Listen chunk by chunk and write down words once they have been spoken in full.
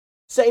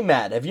Say,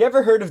 Matt, have you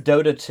ever heard of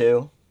Dota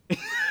 2?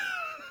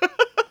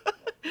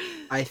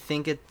 I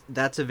think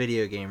that's a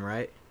video game,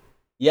 right?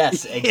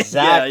 Yes, Yeah, yeah.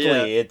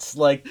 exactly. It's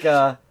like,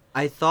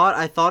 I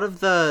thought of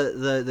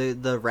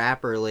the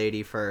rapper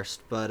lady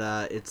first,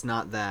 but it's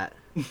not that.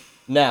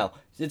 now,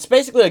 it's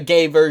basically a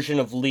gay version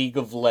of League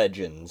of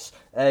Legends.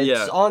 It's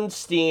Yeah. on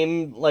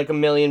Steam, like a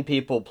million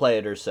people play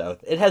it or so.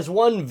 It has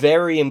one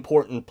very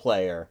important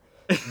player,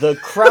 the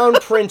Crown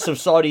Prince of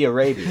Saudi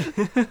Arabia.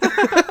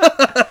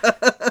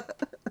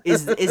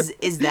 Is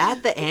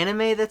that the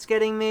anime that's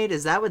getting made?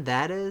 Is that what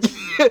that is?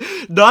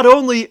 Not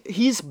only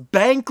he's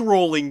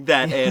bankrolling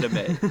that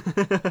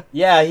anime.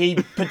 Yeah, he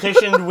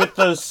petitioned with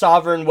the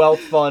Sovereign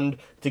Wealth Fund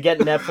to get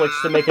Netflix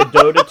to make a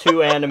Dota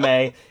 2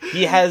 anime.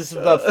 He has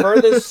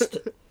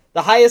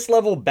the highest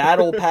level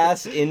battle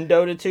pass in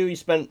Dota 2. He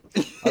spent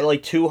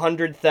like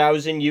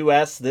 200,000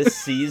 US this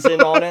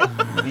season on it.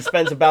 He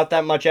spends about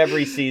that much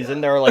every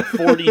season. There are like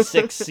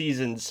 46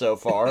 seasons so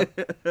far.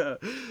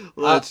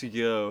 Let's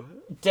go.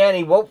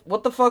 Danny,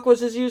 what the fuck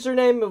was his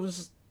username? It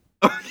was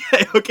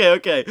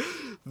Okay.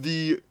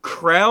 The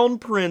Crown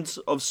Prince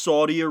of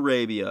Saudi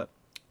Arabia,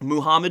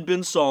 Mohammed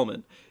bin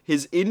Salman,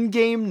 his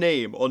in-game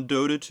name on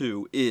Dota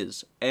 2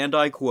 is, and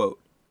I quote,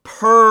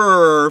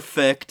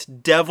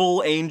 Perfect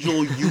Devil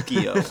Angel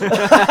Yukio.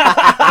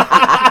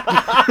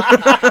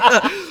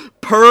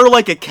 Purr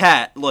like a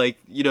cat, like,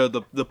 you know,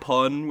 the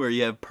pun where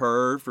you have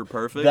purr for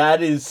perfect.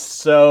 That is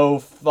so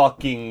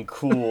fucking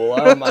cool.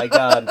 Oh my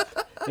god.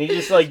 And he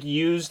just, like,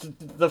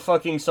 used the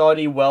fucking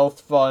Saudi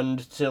Wealth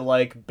Fund to,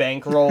 like,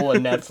 bankroll a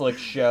Netflix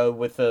show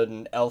with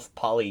an elf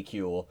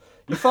polycule.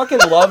 You fucking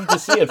love to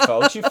see it,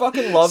 folks. You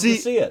fucking love to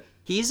see it.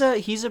 He's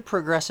a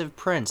progressive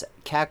prince.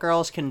 Cat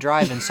girls can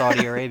drive in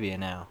Saudi Arabia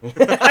now.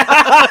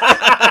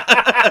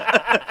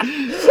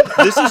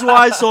 This is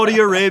why Saudi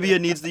Arabia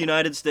needs the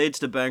United States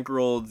to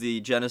bankroll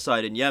the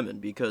genocide in Yemen,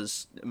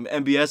 because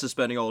MBS is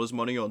spending all his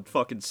money on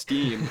fucking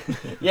Steam.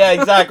 Yeah,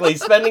 exactly.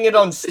 He's spending it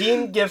on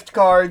Steam gift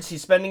cards.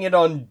 He's spending it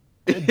on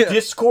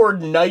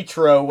Discord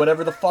Nitro,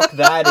 whatever the fuck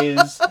that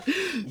is.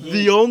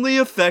 The only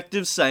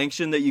effective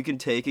sanction that you can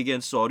take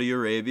against Saudi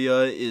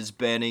Arabia is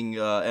banning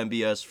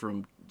MBS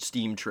from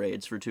Steam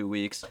trades for 2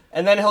 weeks.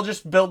 And then he'll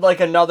just build,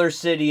 like, another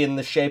city in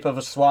the shape of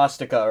a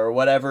swastika or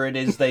whatever it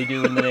is they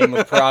do in the name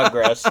of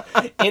progress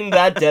in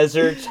that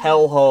desert's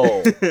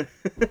hellhole.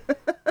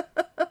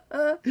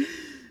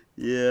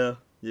 Yeah.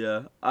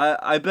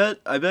 I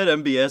bet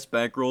MBS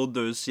bankrolled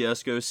those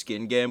CS:GO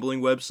skin gambling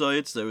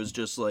websites that was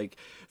just like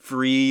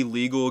free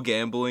legal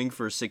gambling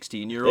for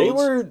 16-year-olds. They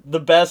were the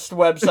best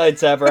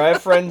websites ever. I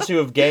have friends who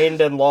have gained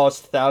and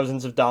lost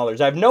thousands of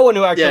dollars. I have no one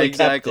who actually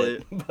kept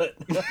it. But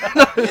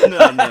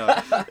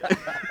No.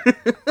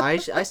 I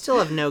still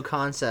have no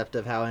concept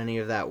of how any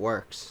of that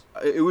works.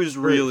 It was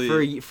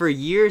really For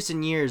years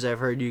and years I've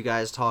heard you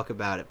guys talk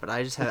about it, but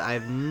I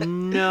have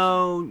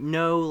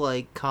no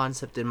like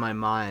concept in my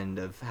mind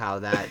of how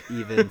that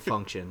even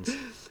functions.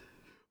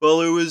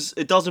 Well,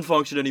 it doesn't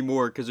function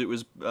anymore because it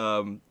was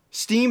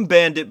Steam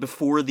banned it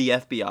before the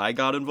FBI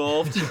got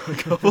involved a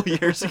couple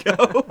years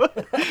ago.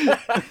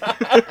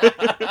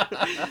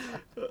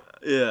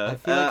 Yeah. I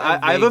feel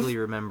like I vaguely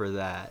remember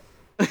that.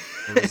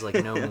 It was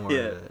like no more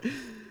of it.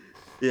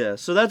 Yeah,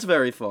 so that's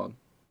very fun.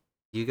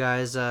 You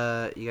guys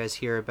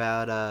hear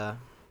about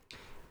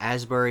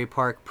Asbury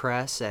Park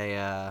Press,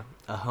 a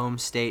home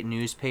state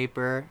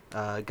newspaper,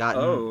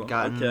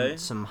 gotten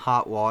some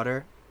hot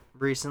water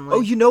recently? Oh,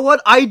 you know what?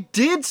 I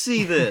did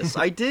see this.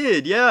 I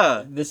did,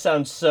 yeah. this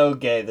sounds so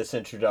gay, this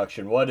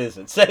introduction. What is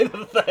it? Say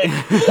the thing.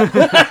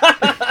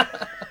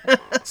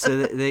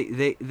 So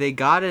they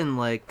got in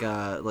like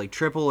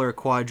triple or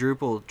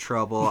quadruple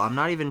trouble. I'm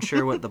not even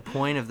sure what the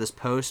point of this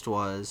post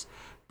was,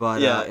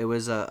 but it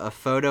was a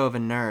photo of a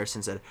nurse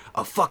and said,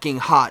 "A fucking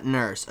hot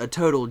nurse, a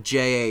total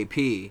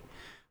JAP,"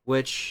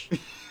 which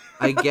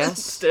I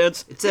guess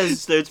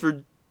stands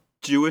for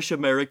Jewish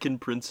American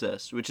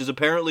Princess, which is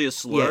apparently a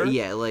slur.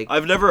 Yeah, like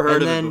I've never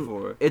heard of it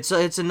before. It's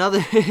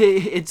another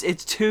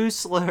it's two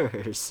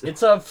slurs.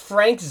 It's a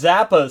Frank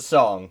Zappa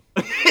song.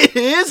 It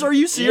is? Are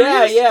you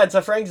serious? Yeah, it's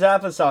a Frank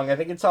Zappa song. I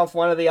think it's off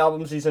one of the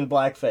albums he's in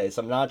blackface.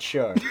 I'm not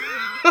sure.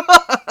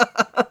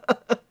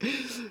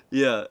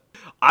 Yeah.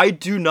 I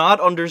do not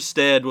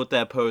understand what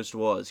that post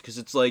was, because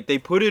it's like they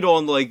put it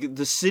on like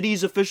the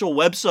city's official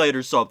website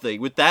or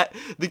something with the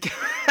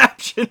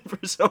caption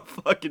for some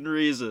fucking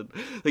reason.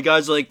 The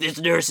guy's like, "This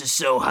nurse is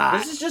so hot."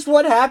 This is just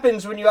what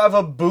happens when you have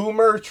a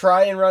boomer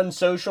try and run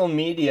social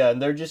media and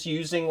they're just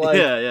using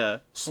like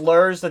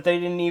slurs that they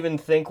didn't even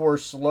think were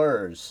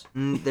slurs.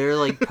 They're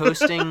like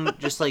posting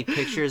just like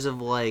pictures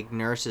of like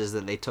nurses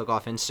that they took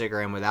off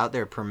Instagram without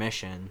their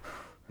permission,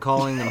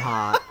 calling them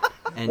hot.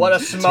 And what a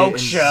smoke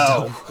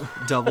show!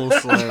 Double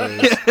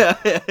slurs.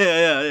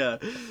 Yeah.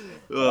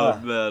 Oh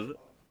man.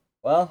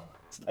 Well,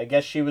 I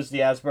guess she was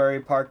the Asbury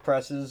Park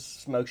Press's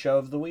smoke show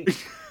of the week.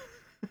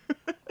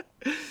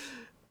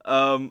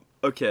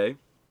 Okay.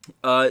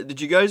 Did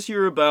you guys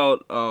hear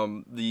about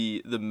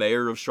the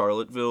mayor of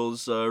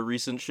Charlottesville's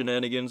recent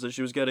shenanigans that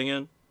she was getting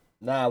in?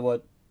 Nah,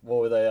 what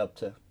were they up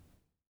to?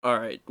 All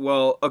right.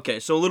 Well, okay.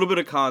 So a little bit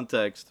of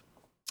context.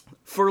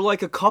 For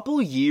like a couple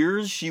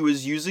years, she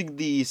was using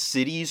the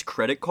city's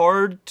credit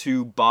card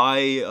to buy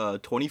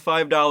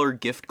 $25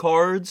 gift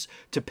cards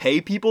to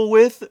pay people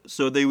with,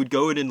 so they would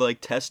go in and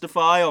like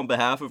testify on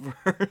behalf of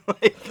her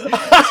like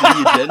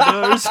city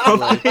agenda or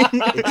something.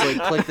 It's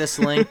like click this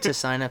link to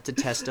sign up to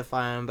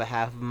testify on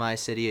behalf of my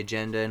city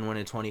agenda and win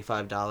a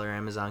 $25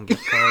 Amazon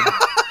gift card.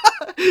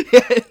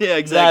 Yeah,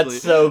 exactly.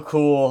 That's so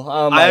cool.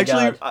 Oh my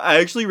god. I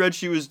actually read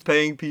she was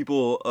paying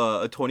people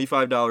a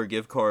 $25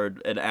 gift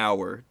card an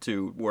hour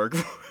to work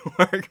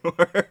for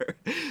her.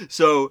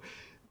 So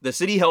the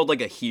city held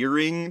like a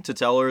hearing to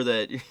tell her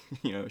that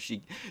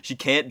she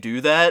can't do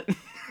that.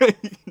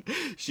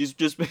 She's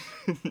just been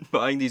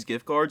buying these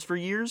gift cards for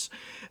years.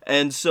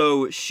 And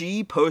so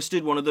she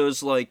posted one of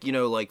those like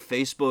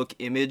Facebook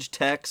image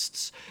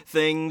texts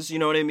things, you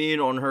know what I mean,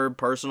 on her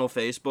personal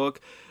Facebook.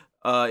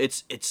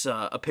 It's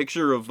a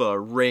picture of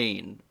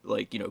rain,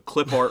 like,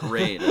 clip art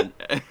rain,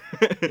 and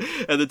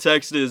the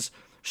text is,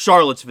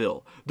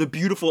 Charlottesville, the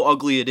beautiful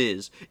ugly it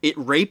is. It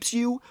rapes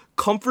you,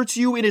 comforts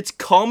you in its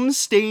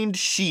cum-stained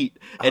sheet,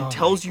 and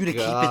tells you to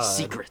keep its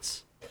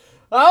secrets.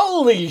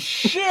 Holy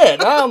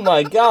shit! Oh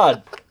my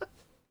god.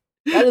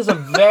 That is a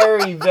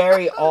very,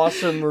 very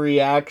awesome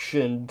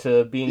reaction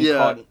to being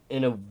caught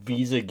in a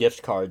Visa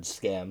gift card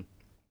scam.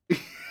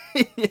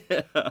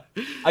 Yeah.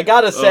 I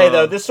gotta say,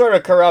 though, this sort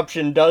of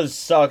corruption does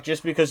suck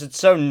just because it's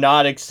so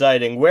not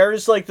exciting. Where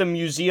is, like, the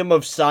Museum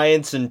of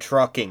Science and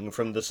Trucking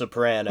from The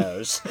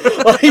Sopranos?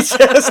 Like,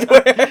 just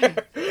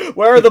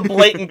where are the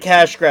blatant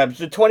cash grabs?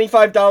 The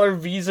 $25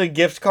 Visa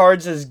gift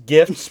cards as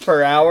gifts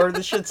per hour?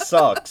 This shit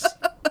sucks.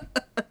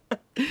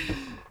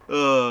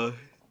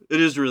 It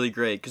is really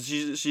great, because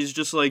she's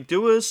just like,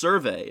 do a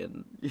survey,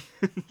 and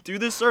do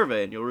this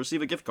survey, and you'll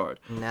receive a gift card.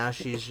 Now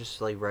she's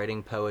just, like,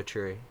 writing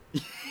poetry.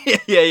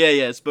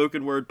 Yeah,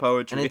 spoken word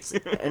poetry.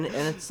 And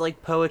it's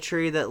like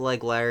poetry that,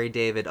 like, Larry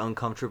David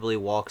uncomfortably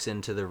walks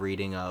into the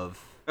reading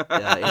of in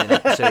an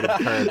episode of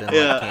Curb and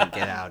like, can't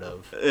get out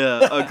of.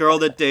 Yeah, a girl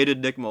that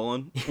dated Nick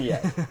Mullen.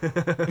 Yeah.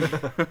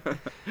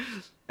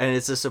 And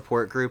it's a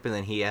support group, and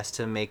then he has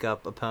to make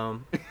up a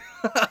poem.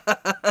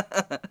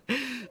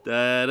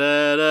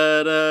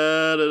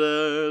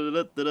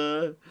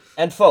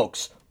 And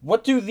folks,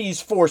 what do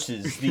these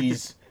forces,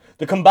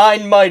 the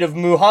combined might of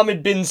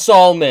Muhammad bin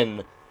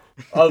Salman,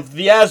 of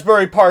the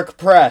Asbury Park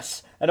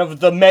Press, and of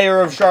the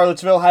mayor of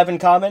Charlottesville have in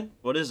common?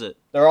 What is it?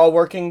 They're all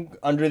working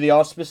under the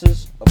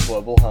auspices of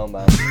Global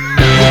Homo.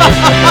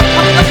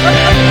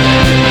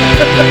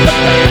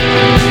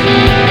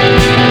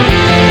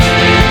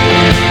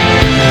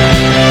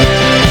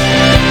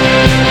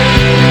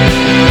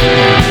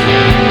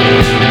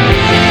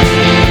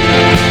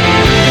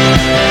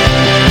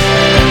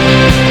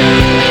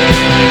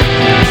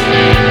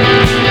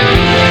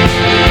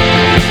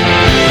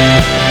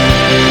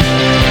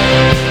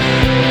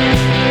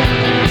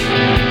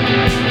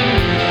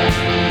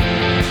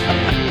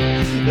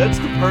 That's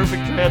the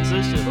perfect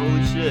transition.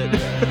 Holy shit.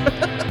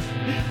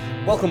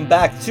 Welcome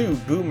back to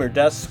Boomer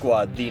Death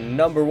Squad, the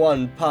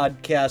 #1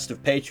 podcast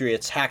of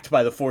patriots hacked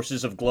by the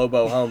forces of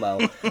Globo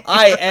Homo.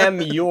 I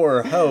am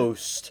your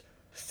host,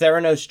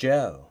 Theranos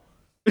Joe.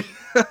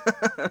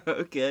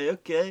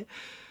 Okay.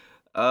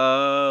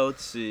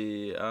 Let's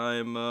see.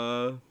 I'm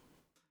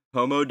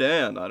Homo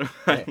Dan. I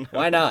don't know.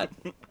 Why not?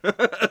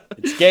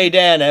 It's Gay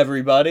Dan,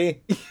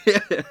 everybody.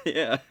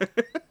 Yeah.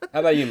 How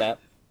about you, Matt?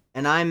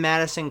 And I'm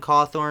Madison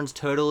Cawthorn's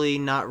totally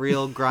not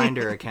real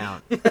Grindr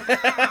account.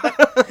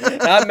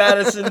 I'm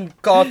Madison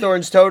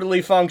Cawthorn's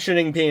totally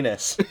functioning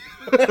penis.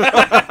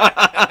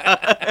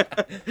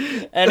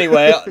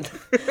 Anyway,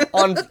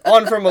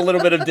 on from a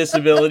little bit of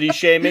disability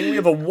shaming, we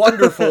have a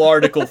wonderful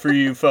article for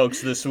you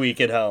folks this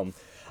week at home.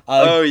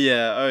 Oh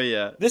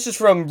yeah. This is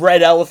from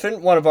Red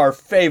Elephant, one of our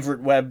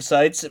favorite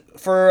websites,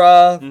 for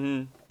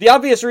the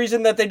obvious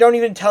reason that they don't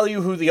even tell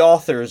you who the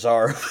authors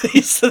are of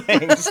these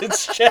things.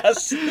 It's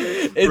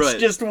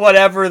just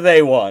whatever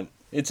they want.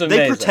 It's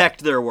amazing. They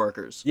protect their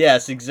workers.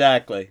 Yes,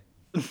 exactly.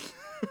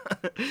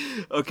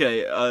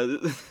 Okay,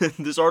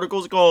 this article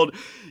is called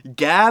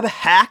Gab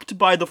Hacked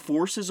by the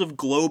Forces of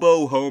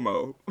Globo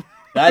Homo.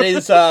 That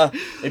is,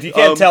 if you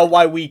can't tell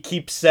why we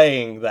keep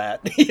saying that,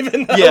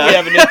 even though we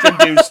haven't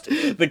introduced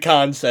the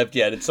concept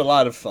yet. It's a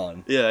lot of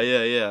fun.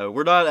 Yeah.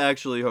 We're not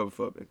actually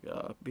homophobic,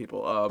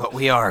 people. But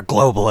we are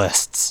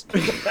globalists.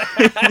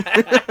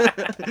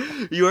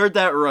 You heard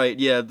that right.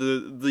 Yeah,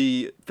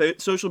 the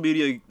social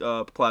media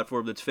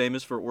platform that's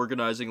famous for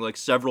organizing, like,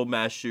 several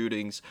mass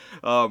shootings,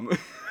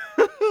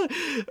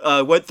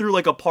 went through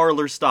like a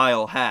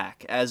Parler-style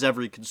hack, as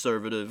every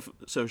conservative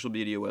social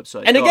media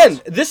website And does.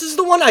 again, this is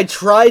the one I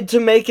tried to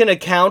make an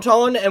account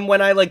on, and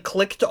when I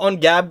clicked on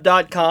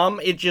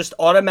Gab.com, it just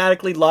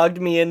automatically logged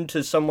me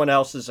into someone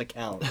else's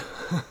account.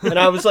 And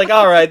I was like,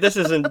 alright, this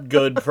isn't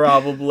good,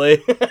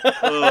 probably.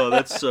 Oh,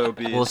 that's so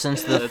beast. Well,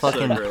 since the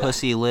fucking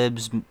pussy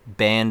libs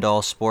banned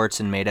all sports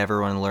and made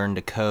everyone learn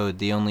to code,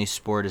 the only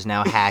sport is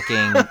now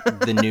hacking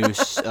the new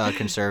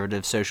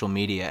conservative social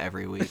media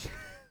every week.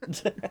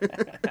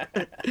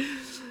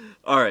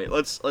 All right,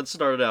 let's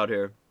start it out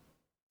here.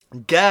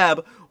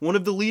 Gab, one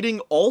of the leading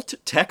alt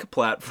tech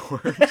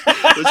platforms,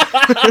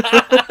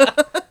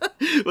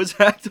 was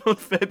hacked on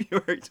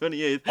February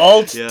 28th.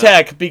 Alt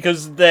tech,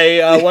 because they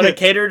want to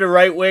cater to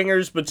right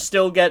wingers, but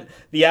still get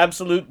the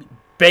absolute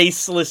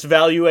baseless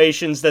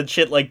valuations that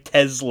shit like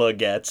Tesla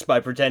gets by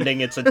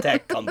pretending it's a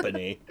tech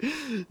company.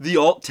 The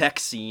alt tech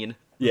scene.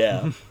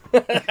 Yeah.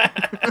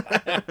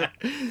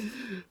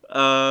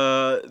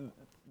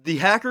 The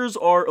hackers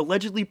are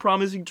allegedly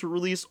promising to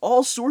release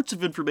all sorts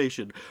of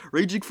information,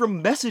 ranging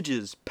from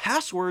messages,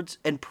 passwords,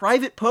 and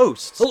private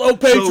posts. Hello,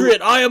 Patriot.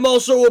 I am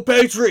also a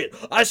Patriot.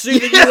 I see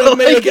that you have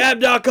made a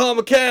Gab.com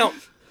account.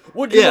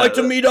 Would you like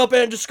to meet up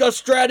and discuss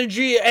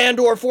strategy and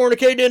or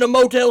fornicate in a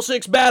Motel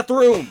 6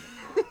 bathroom?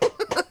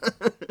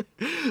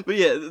 But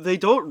yeah, they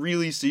don't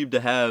really seem to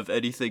have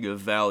anything of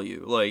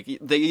value. Like,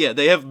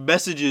 they have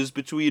messages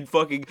between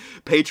fucking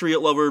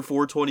Patriot Lover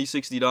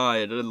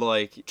 42069 and,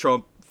 like,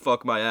 Trump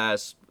fuck my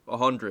ass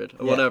 100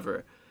 or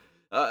whatever.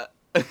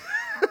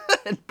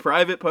 And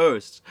private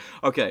posts.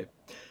 Okay,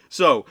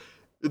 so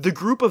the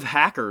group of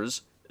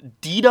hackers,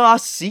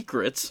 DDoS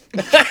Secrets.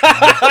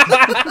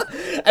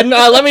 And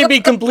let me be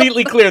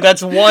completely clear,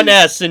 that's one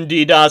S in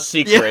DDoS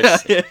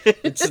Secrets. Yeah.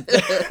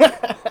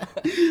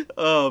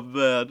 Oh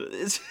man,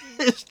 it's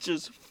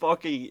just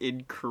fucking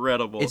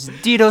incredible. It's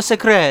Dido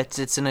Secrets.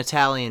 It's an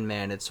Italian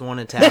man. It's one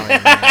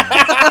Italian man.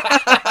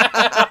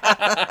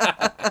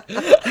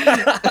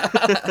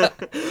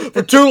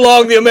 For too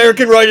long, the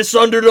American right is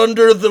sundered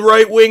under the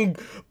right-wing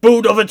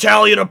boot of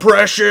Italian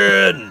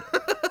oppression.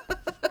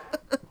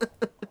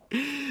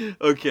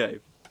 Okay.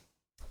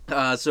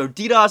 So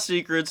DDoS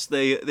Secrets,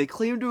 they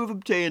claim to have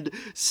obtained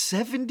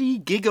 70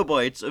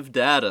 gigabytes of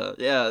data.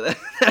 Yeah,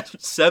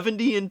 that's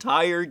 70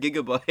 entire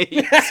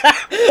gigabytes.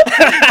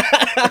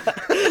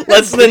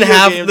 Less than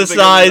half the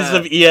size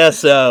of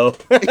ESO.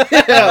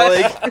 Yeah,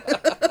 like...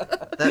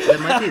 That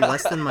might be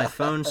less than my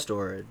phone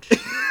storage.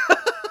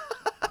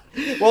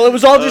 Well, it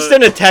was all just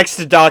in a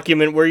text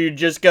document where you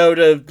just go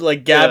to,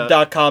 like,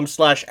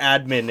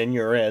 gab.com/admin and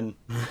you're in.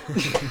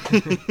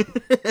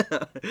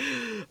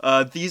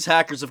 These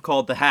hackers have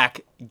called the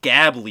hack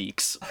Gab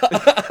Leaks.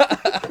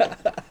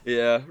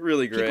 Yeah,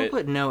 really great. People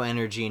put no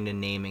energy into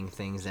naming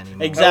things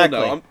anymore. Exactly.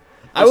 Oh, no,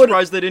 I'm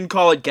surprised they didn't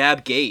call it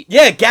Gabgate.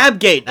 Yeah,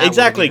 Gabgate. That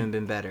exactly. That would have even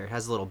been better. It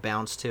has a little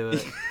bounce to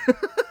it.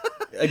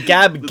 A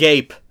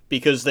Gabgape.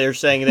 Because they're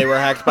saying they were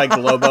hacked by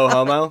Globo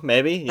Homo,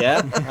 maybe?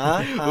 Yeah?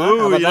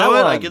 Ooh, you know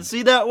what? I can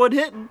see that one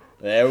hitting.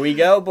 There we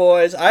go,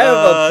 boys. I have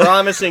a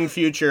promising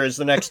future as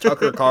the next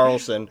Tucker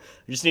Carlson.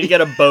 I just need to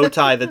get a bow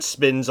tie that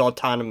spins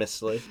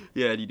autonomously.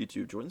 Yeah, I need you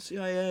to join the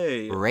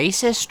CIA.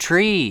 Racist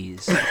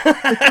trees.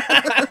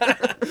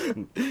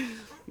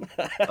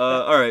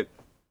 Alright.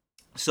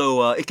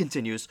 So, it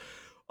continues.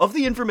 Of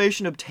the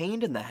information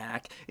obtained in the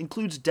hack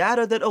includes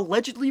data that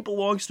allegedly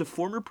belongs to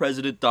former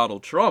President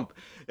Donald Trump,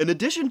 in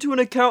addition to an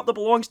account that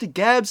belongs to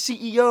Gab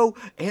CEO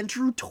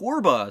Andrew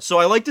Torba. So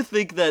I like to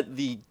think that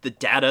the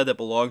data that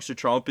belongs to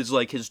Trump is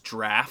like his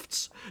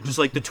drafts, just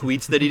like the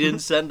tweets that he didn't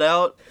send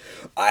out.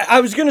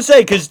 I was gonna say,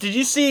 because did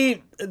you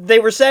see, they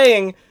were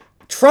saying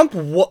Trump,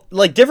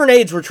 like different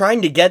aides were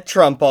trying to get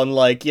Trump on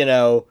like, you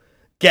know,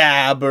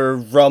 Gab or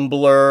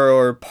Rumbler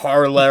or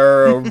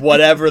Parler or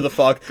whatever the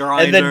fuck.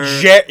 Grindr. And then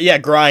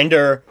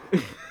Grindr.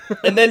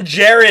 And then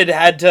Jared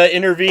had to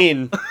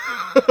intervene.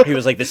 He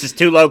was like, "This is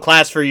too low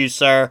class for you,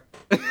 sir."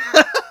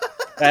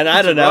 And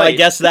I don't know, I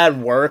guess that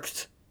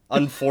worked.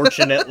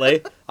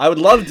 Unfortunately. I would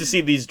love to see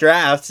these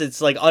drafts.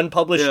 It's like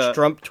unpublished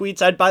Trump tweets.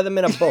 I'd buy them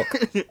in a book.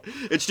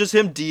 It's just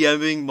him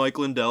DMing Mike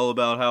Lindell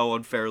about how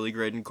unfairly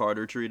Graydon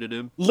Carter treated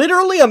him.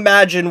 Literally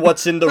imagine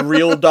what's in the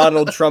real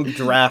Donald Trump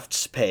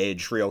drafts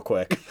page real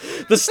quick.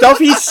 The stuff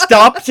he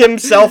stopped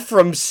himself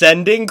from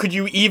sending, could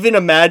you even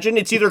imagine?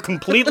 It's either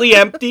completely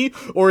empty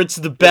or it's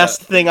the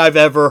best thing I've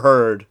ever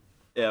heard.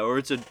 Yeah, or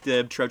it's a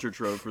damn treasure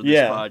trove for this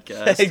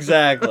podcast.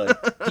 Exactly.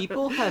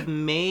 People have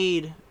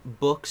made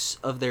books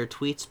of their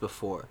tweets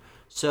before.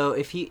 So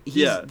if he's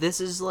this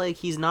is like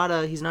he's not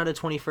a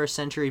 21st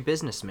century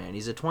businessman.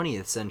 He's a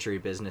 20th century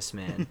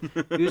businessman.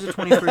 If he was a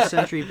 21st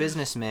century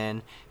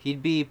businessman,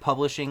 he'd be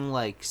publishing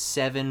like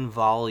 7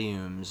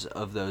 volumes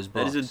of those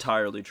books. That is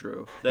entirely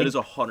true. That is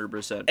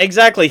 100%.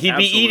 Exactly. He'd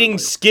be eating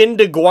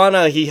skinned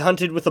iguana he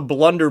hunted with a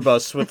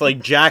blunderbuss with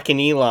like Jack and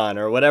Elon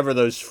or whatever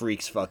those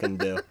freaks fucking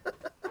do.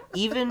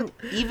 Even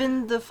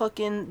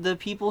the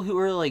people who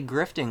are like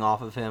grifting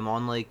off of him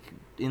on like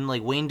in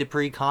like Wayne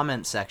Dupree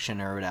comment section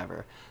or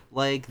whatever,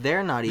 like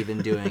they're not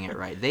even doing it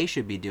right. They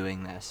should be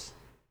doing this.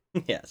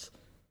 Yes.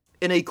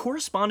 In a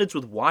correspondence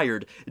with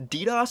Wired,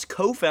 DDoS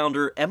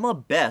co-founder Emma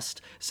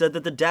Best said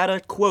that the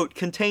data, quote,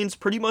 contains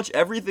pretty much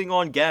everything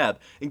on Gab,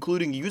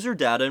 including user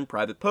data and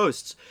private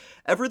posts.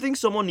 Everything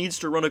someone needs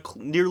to run a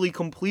nearly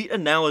complete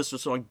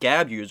analysis on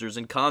Gab users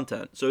and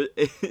content. So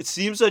it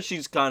seems that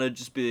she's kind of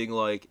just being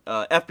like,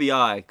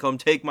 FBI, come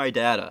take my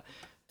data.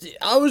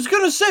 I was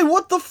gonna say,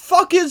 what the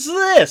fuck is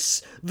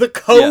this? The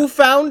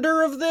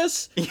co-founder of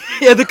this?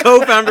 Yeah, the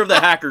co-founder of the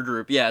hacker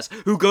group, yes,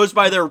 who goes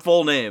by their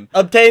full name.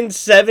 Obtained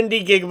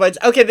 70 gigabytes.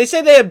 Okay, they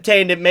say they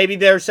obtained it. Maybe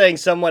they're saying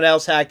someone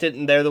else hacked it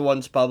and they're the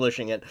ones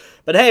publishing it.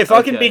 But hey,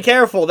 fucking be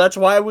careful. That's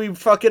why we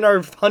fucking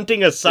are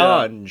hunting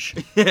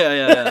Assange.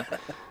 Yeah.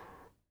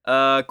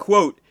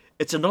 Quote,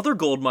 it's another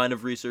goldmine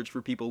of research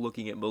for people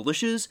looking at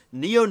militias,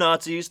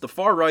 neo-Nazis, the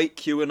far-right,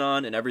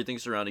 QAnon, and everything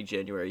surrounding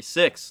January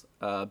 6th,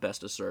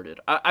 Best asserted.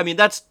 I mean,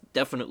 that's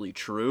definitely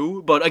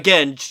true, but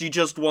again, she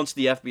just wants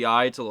the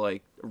FBI to,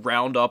 like,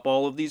 round up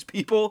all of these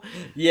people.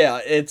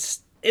 Yeah,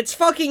 it's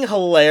fucking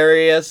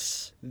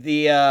hilarious.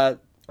 The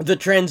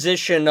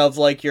transition of,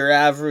 like, your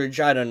average,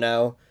 I don't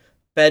know,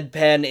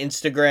 bedpan,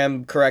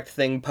 Instagram correct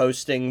thing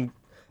posting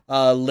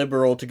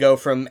liberal to go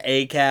from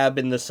ACAB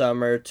in the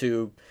summer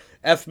to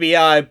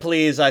FBI,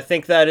 please, I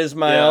think that is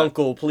my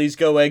uncle. Please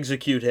go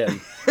execute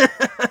him.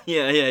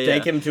 Yeah.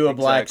 Take him to a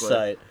black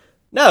site.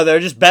 No, there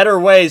are just better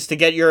ways to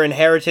get your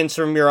inheritance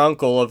from your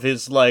uncle of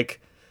his,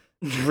 like,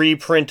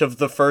 reprint of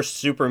the first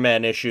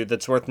Superman issue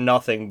that's worth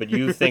nothing, but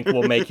you think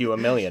will make you a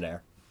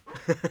millionaire.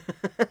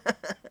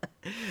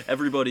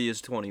 Everybody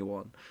is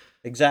 21.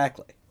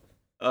 Exactly.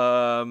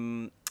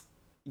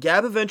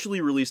 Gab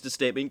eventually released a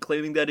statement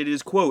claiming that it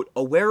is, quote,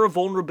 aware of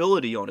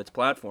vulnerability on its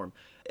platform,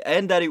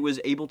 and that it was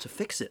able to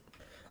fix it.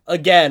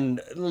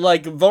 Again,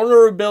 like,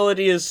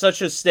 vulnerability is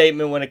such a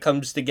statement when it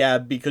comes to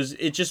Gab, because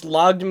it just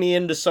logged me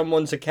into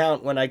someone's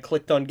account when I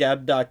clicked on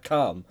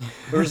Gab.com.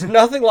 There was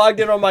nothing logged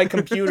in on my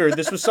computer.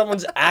 This was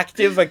someone's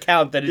active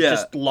account that it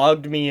just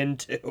logged me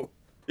into.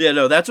 Yeah,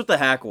 no, that's what the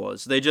hack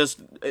was. They just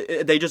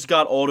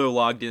got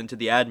auto-logged into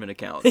the admin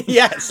account.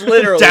 Yes,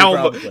 literally,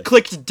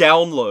 clicked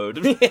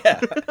download.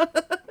 Yeah.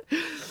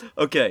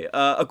 Okay,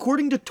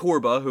 according to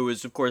Torba, who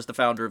is, of course, the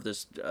founder of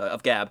this,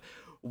 of Gab,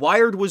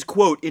 Wired was,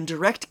 quote, in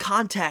direct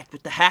contact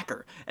with the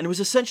hacker, and was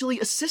essentially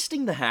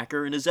assisting the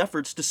hacker in his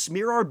efforts to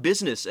smear our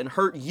business and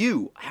hurt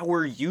you,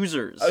 our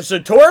users. So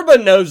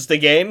Torba knows the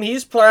game.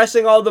 He's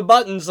pressing all the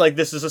buttons like,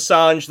 this is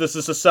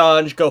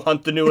Assange, go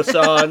hunt the new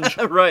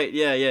Assange. Right,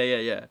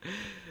 yeah.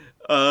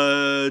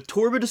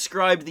 Torba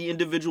described the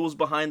individuals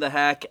behind the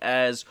hack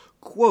as,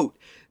 quote,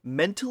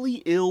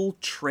 mentally ill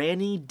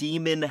tranny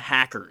demon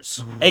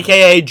hackers.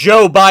 AKA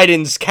Joe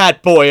Biden's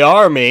Catboy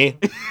Army.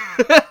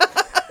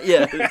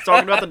 Yeah, it's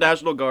talking about the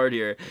National Guard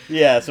here.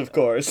 Yes, of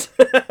course.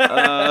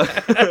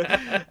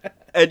 And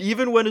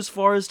even went as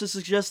far as to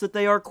suggest that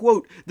they are,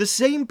 quote, the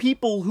same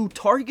people who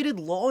targeted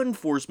law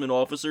enforcement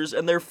officers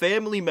and their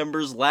family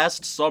members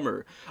last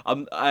summer.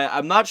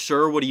 I'm not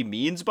sure what he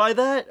means by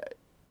that.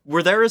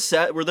 Were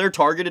there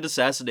targeted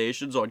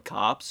assassinations on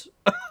cops?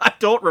 I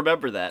don't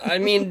remember that. I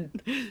mean,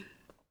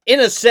 in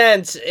a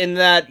sense, in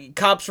that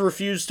cops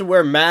refused to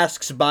wear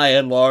masks by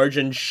and large,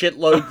 and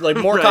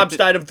more right. Cops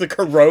died of the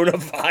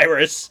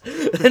coronavirus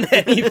than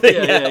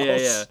anything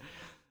else.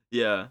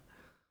 Yeah.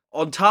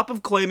 On top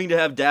of claiming to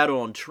have data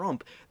on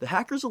Trump, the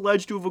hackers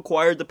alleged to have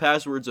acquired the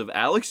passwords of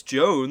Alex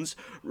Jones,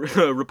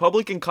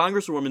 Republican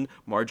Congresswoman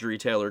Marjorie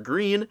Taylor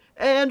Greene,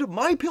 and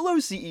MyPillow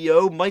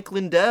CEO Mike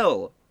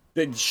Lindell.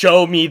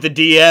 Show me the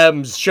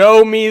DMs.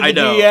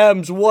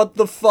 DMs. What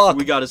the fuck?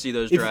 We gotta see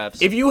those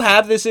drafts. If you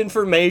have this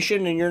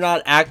information and you're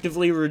not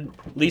actively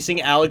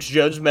releasing Alex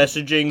Jones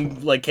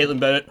messaging like Caitlin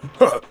Bennett,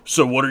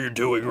 so what are you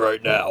doing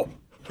right now?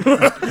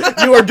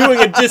 You are doing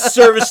a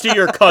disservice to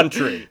your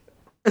country.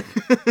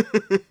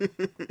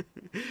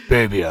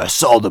 Baby, I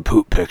saw the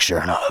poop picture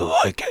and I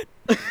like it.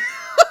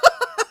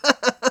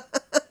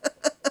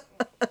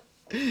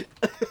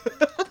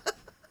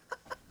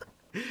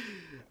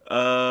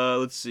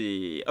 Let's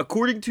see.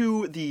 According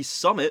to the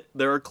Summit,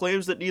 there are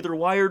claims that neither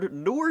Wired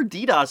nor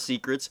DDoS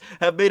Secrets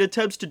have made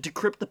attempts to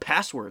decrypt the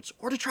passwords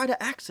or to try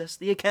to access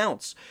the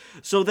accounts.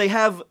 So they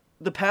have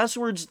the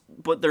passwords,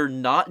 but they're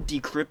not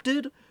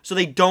decrypted, so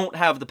they don't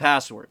have the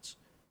passwords.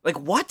 Like,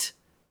 what?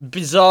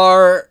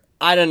 Bizarre.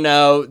 I don't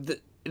know.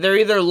 They're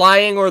either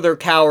lying or they're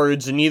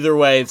cowards, and either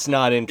way, it's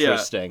not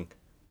interesting.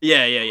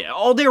 Yeah.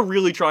 All they're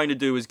really trying to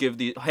do is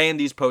hand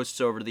these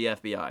posts over to the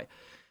FBI.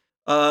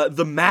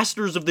 The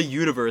masters of the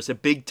universe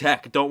at Big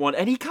Tech don't want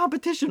any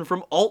competition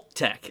from Alt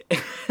Tech.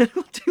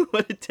 It'll do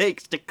what it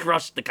takes to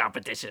crush the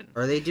competition.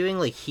 Are they doing,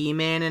 like,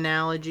 He-Man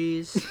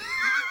analogies?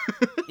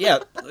 Yeah,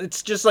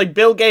 it's just like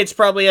Bill Gates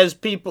probably has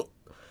people...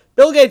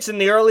 Bill Gates in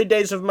the early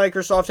days of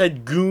Microsoft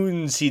had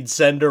goons he'd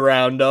send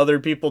around to other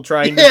people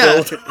trying to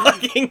build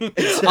fucking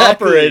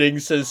operating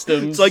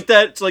systems.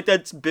 It's like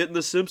that bit in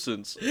The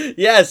Simpsons.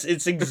 Yes,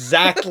 it's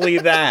exactly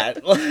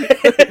that.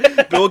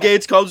 Bill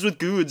Gates comes with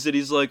goons and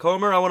he's like,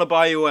 Homer, I want to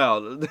buy you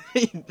out.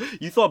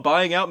 You thought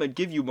buying out meant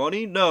give you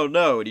money? No.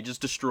 And he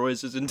just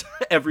destroys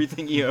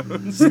everything he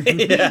owns.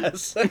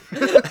 Yes.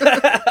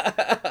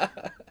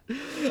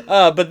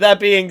 But that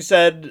being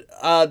said,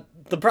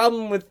 the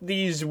problem with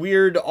these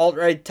weird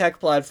alt-right tech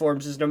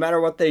platforms is no matter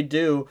what they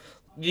do,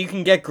 you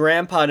can get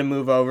Grandpa to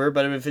move over,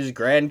 but if his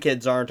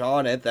grandkids aren't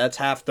on it, that's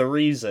half the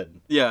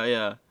reason.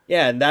 Yeah.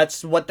 Yeah, and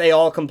that's what they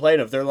all complain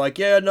of. They're like,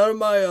 yeah, none of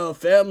my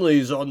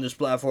family's on this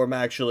platform,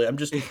 actually. I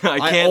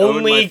I can't own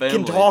only my family.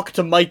 can talk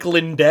to Mike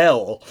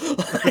Lindell.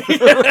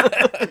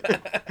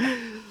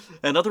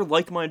 And other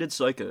like-minded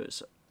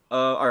psychos.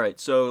 Alright,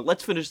 so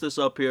let's finish this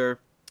up here.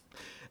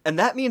 And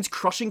that means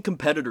crushing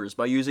competitors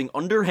by using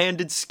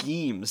underhanded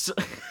schemes.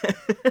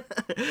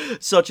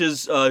 Such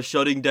as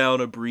shutting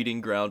down a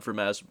breeding ground for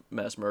mass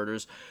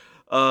murders.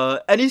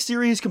 Any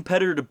serious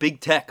competitor to big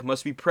tech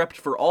must be prepped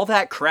for all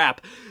that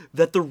crap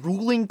that the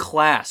ruling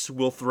class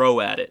will throw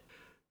at it.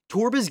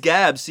 Torbis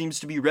Gab seems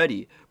to be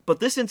ready,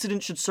 but this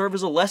incident should serve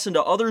as a lesson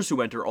to others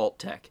who enter alt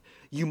tech.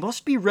 You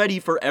must be ready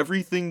for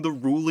everything the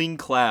ruling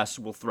class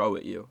will throw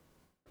at you.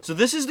 So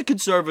this is the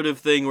conservative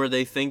thing where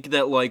they think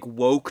that, like,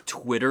 woke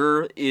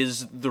Twitter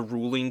is the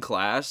ruling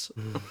class.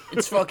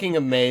 It's fucking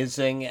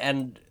amazing,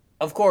 and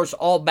of course,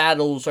 all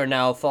battles are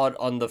now fought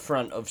on the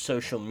front of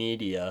social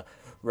media,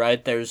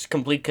 right? There's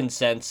complete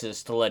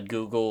consensus to let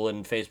Google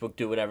and Facebook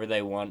do whatever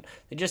they want.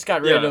 They just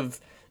got rid of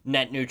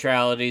net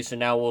neutrality, so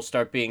now we'll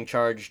start being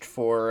charged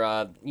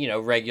for,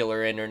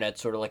 regular internet,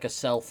 sort of like a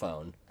cell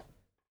phone.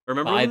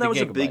 Remember when that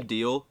was a big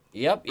deal?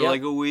 Yep. For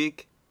like a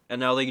week, and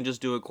now they can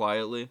just do it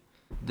quietly?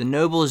 The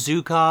noble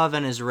Zukov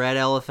and his Red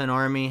Elephant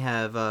Army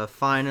have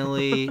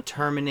finally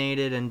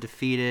terminated and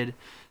defeated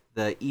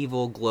the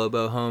evil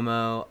Globo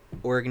Homo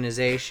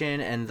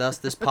organization, and thus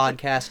this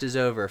podcast is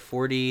over.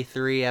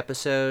 43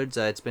 episodes.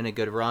 It's been a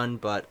good run,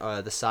 but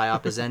the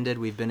PSYOP has ended.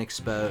 We've been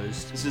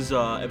exposed. This is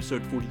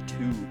episode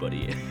 42,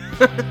 buddy.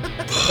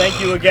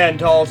 Thank you again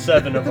to all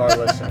 7 of our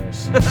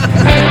listeners.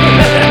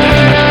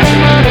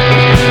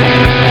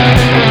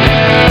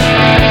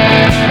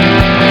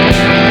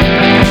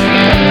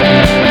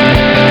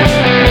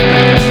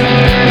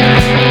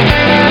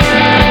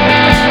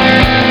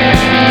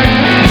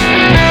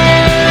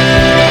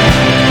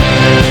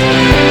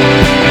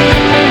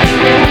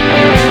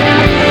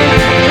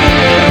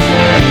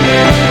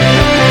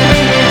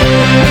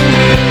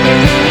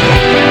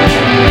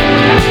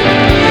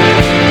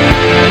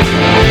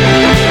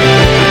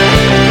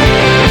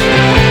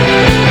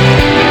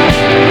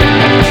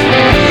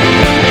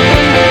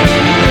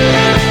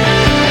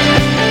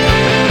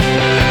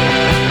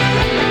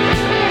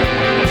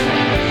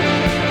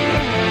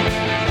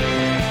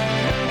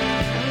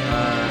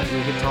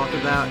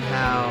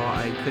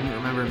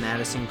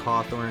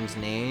 Cawthorn's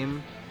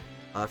name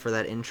for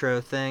that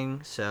intro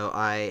thing, so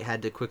I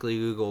had to quickly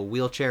Google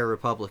wheelchair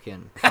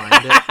Republican. Find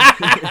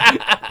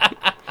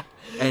it.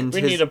 And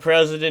we need a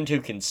president who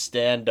can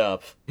stand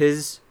up.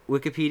 His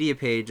Wikipedia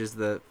page is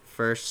the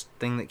first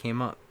thing that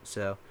came up.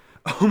 So,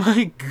 oh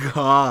my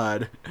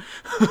god.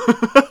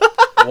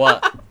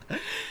 What?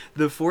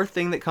 The fourth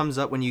thing that comes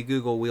up when you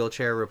Google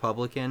wheelchair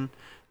Republican,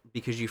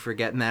 because you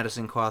forget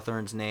Madison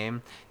Cawthorn's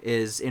name,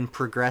 is in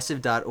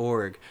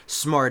progressive.org.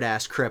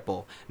 Smartass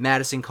cripple.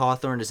 Madison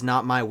Cawthorn is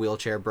not my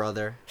wheelchair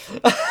brother.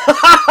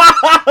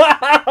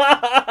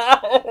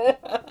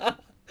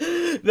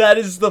 That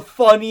is the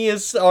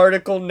funniest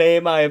article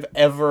name I have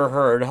ever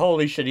heard.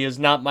 Holy shit, he is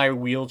not my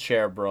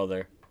wheelchair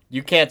brother.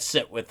 You can't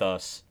sit with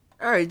us.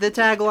 All right, the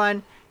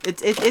tagline.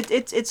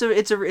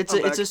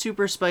 It's a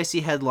super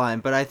spicy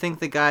headline, but I think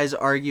the guy's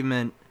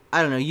argument.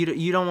 I don't know.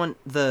 You don't want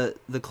the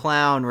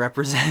clown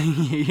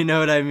representing you. You know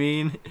what I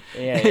mean?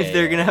 Yeah. If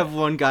they're gonna have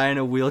one guy in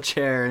a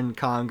wheelchair in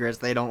Congress,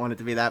 they don't want it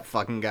to be that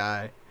fucking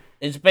guy.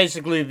 It's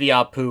basically the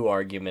Apu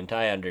argument.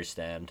 I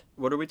understand.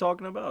 What are we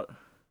talking about?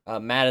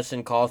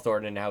 Madison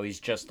Cawthorn and how he's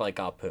just like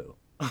Apu.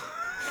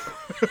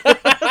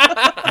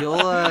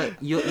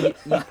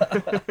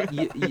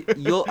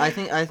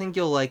 I think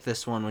you'll like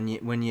this one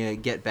when you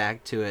get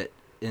back to it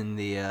in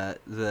the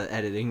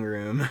editing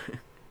room.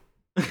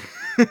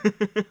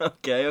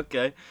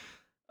 Okay.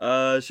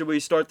 Should we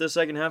start the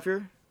second half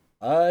here?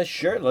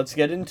 Sure. Let's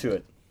get into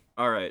it.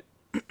 All right.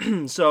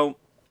 So,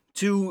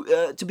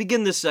 to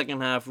begin this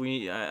second half,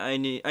 I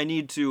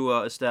need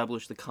to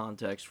establish the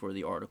context for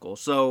the article.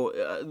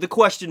 So, the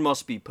question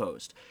must be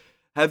posed: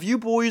 have you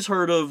boys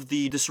heard of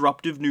the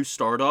disruptive new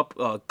startup,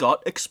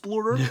 Gut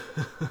Explorer,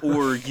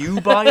 or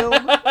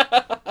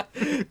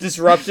UBiome?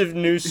 Disruptive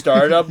new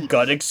startup,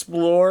 Gut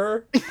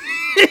Explorer?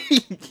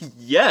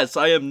 Yes,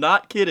 I am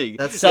not kidding.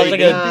 That sounds like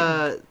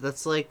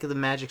that's like the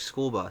Magic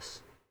School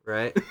Bus,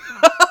 right?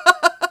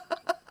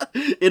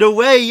 In a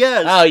way,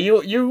 yes. Oh,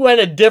 you went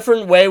a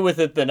different way with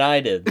it than I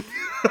did.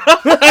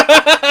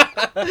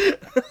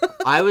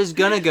 I was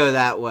gonna go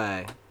that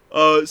way.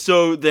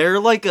 So they're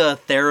like a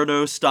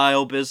Theranos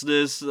style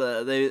business.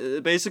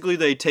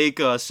 They take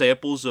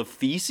samples of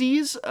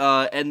feces,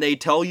 and they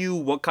tell you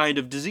what kind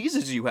of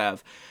diseases you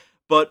have.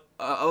 But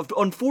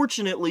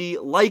unfortunately,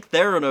 like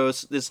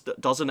Theranos, this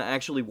doesn't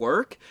actually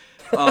work.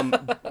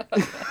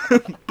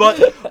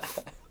 But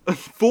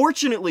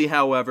fortunately,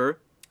 however,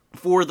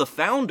 for the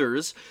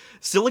founders,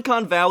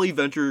 Silicon Valley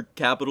venture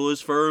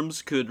capitalist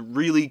firms could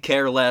really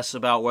care less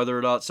about whether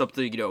or not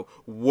something,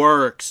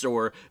 works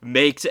or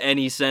makes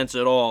any sense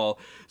at all.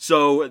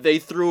 So they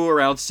threw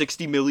around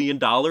 $60 million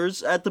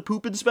at the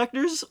poop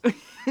inspectors.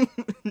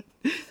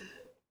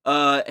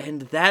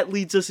 And that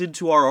leads us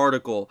into our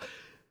article.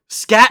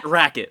 Scat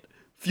Racket.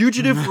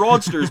 Fugitive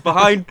fraudsters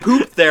behind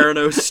Poop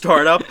Theranos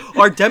startup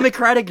are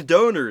Democratic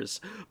donors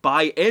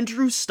by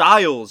Andrew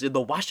Stiles in the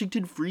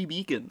Washington Free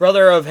Beacon.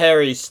 Brother of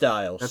Harry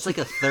Styles. That's like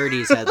a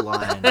 30s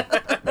headline.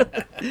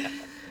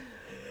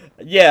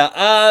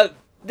 Yeah,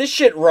 this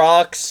shit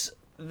rocks.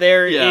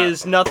 There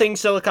is nothing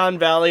Silicon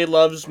Valley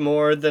loves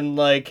more than,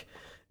 like,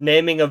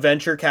 naming a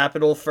venture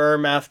capital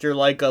firm after,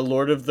 like, a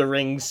Lord of the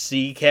Rings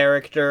sea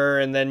character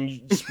and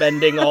then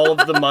spending all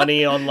of the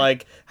money on,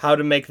 like, how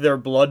to make their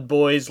blood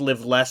boys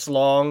live less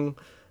long.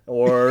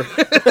 Or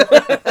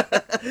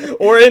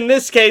or in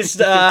this case,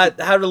 how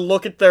to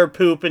look at their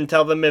poop and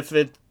tell them if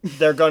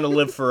they're going to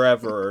live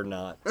forever or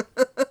not.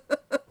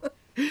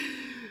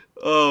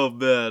 Oh,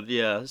 man,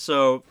 yeah,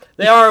 so...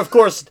 They are, of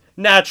course,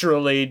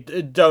 naturally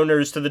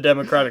donors to the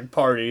Democratic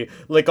Party,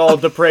 like all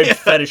depraved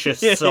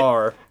fetishists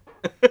are.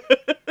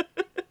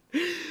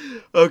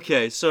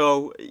 Okay,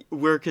 so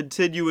we're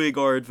continuing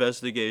our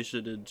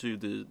investigation into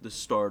the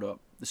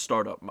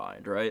startup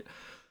mind, right?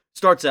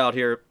 Starts out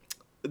here.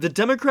 The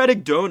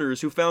Democratic donors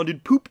who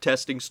founded poop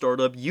testing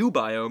startup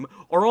Ubiome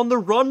are on the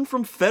run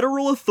from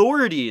federal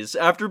authorities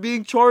after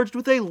being charged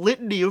with a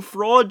litany of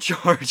fraud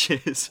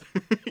charges.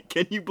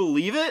 Can you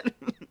believe it?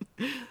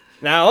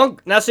 Now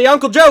see,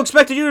 Uncle Joe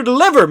expected you to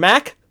deliver,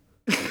 Mac.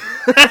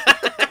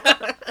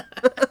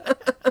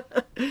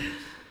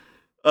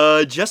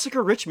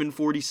 Jessica Richmond,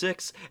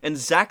 46, and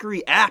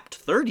Zachary Apt,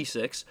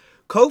 36,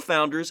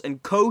 co-founders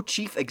and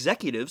co-chief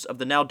executives of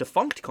the now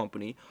defunct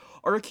company,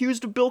 are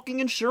accused of bilking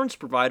insurance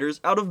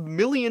providers out of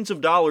millions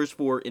of dollars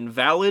for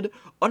invalid,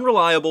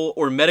 unreliable,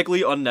 or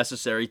medically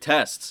unnecessary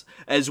tests,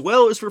 as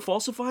well as for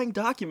falsifying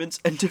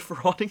documents and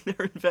defrauding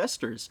their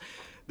investors.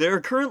 They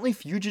are currently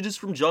fugitives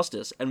from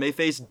justice and may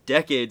face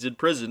decades in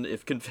prison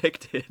if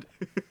convicted.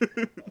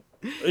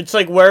 It's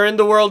like, where in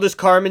the world is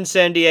Carmen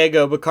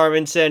Sandiego? But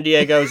Carmen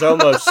Sandiego is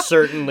almost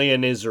certainly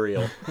in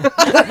Israel. Do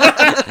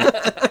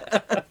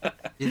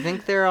you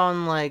think they're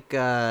on, like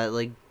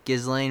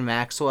Ghislaine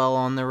Maxwell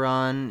on the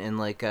run in,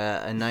 like,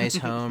 a nice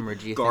home? Or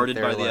do you Guarded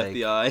think they're, by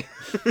the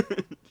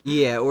FBI?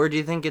 Yeah, or do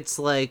you think it's,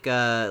 like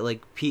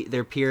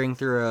they're peering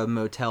through a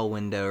motel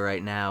window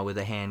right now with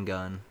a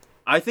handgun?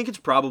 I think it's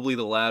probably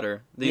the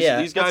latter.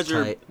 These guys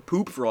are tight.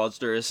 poop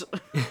fraudsters.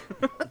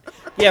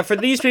 Yeah, for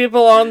these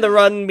people, on the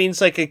run means,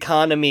 like,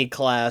 economy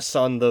class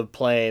on the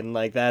plane.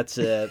 Like, that's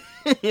it.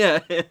 Yeah.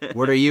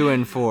 What are you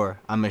in for?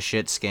 I'm a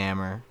shit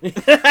scammer.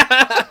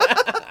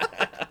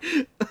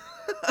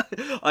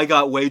 I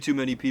got way too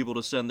many people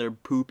to send their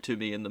poop to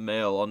me in the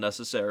mail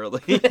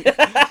unnecessarily.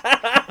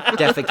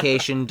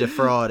 Defecation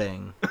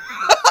defrauding.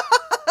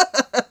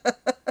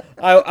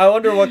 I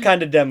wonder what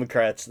kind of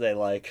Democrats they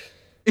like.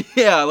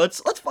 Yeah,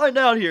 let's find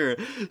out here.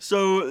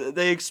 So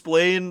they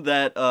explain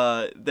that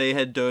they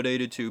had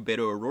donated to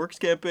Beto O'Rourke's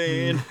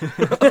campaign,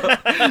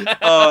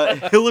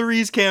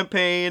 Hillary's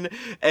campaign,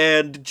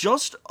 and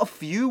just a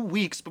few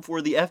weeks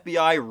before the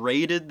FBI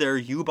raided their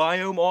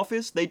Ubiome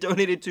office, they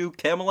donated to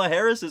Kamala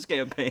Harris's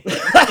campaign.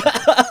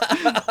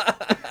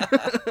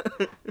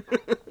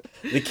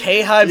 The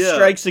K-Hive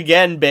strikes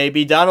again,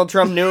 baby. Donald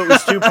Trump knew it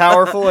was too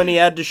powerful and he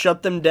had to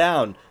shut them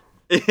down.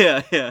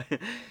 Yeah.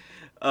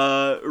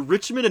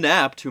 Richmond and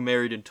Apt, who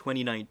married in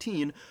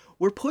 2019,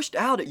 were pushed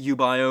out at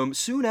Ubiome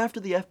soon after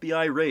the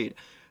FBI raid.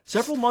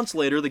 Several months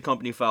later, the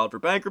company filed for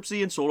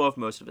bankruptcy and sold off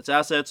most of its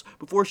assets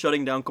before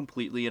shutting down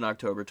completely in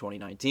October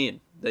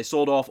 2019. They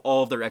sold off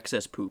all of their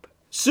excess poop.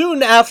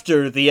 Soon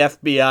after the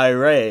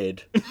FBI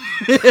raid.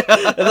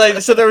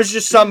 So there was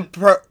just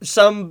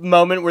some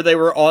moment where they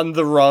were on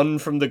the run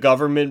from the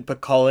government but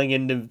calling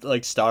into,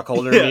 like,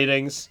 stockholder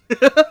meetings.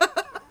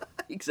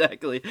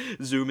 Exactly.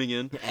 Zooming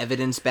in.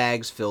 Evidence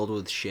bags filled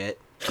with shit.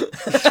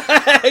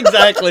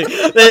 Exactly.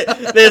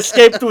 They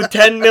escaped with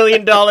 $10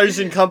 million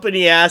in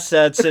company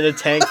assets and a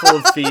tank full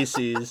of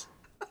feces.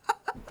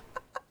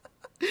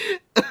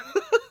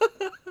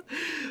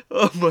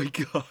 Oh my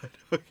god.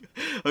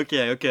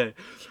 Okay.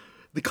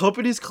 The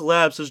company's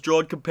collapse has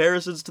drawn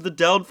comparisons to the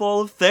downfall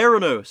of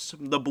Theranos,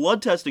 the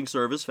blood testing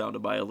service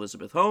founded by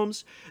Elizabeth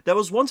Holmes, that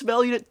was once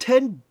valued at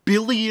 $10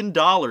 billion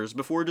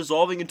before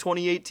dissolving in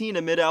 2018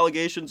 amid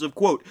allegations of,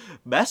 quote,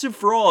 massive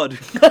fraud.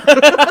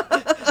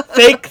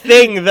 Fake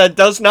thing that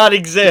does not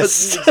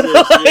exist.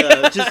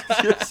 Yeah,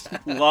 just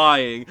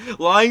lying.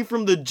 Lying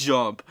from the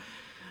jump.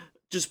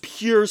 Just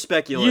pure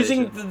speculation.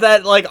 Using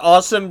that, like,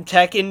 awesome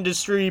tech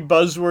industry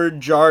buzzword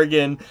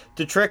jargon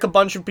to trick a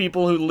bunch of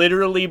people who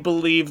literally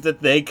believe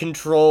that they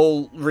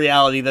control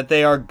reality, that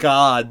they are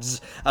gods,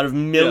 out of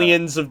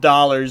millions of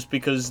dollars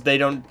because they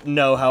don't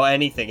know how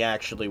anything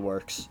actually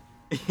works.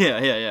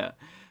 Yeah.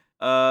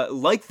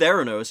 Like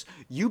Theranos,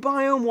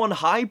 Ubiome won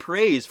high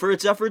praise for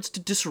its efforts to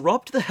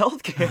disrupt the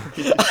healthcare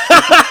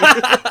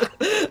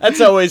industry. That's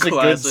always a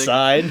good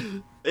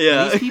sign.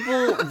 Yeah. These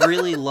people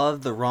really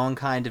love the wrong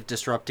kind of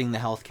disrupting the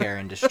healthcare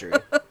industry.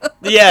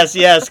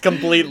 Yes,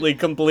 completely.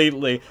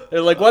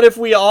 They're like, what if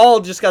we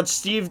all just got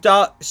Steve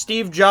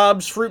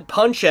Jobs fruit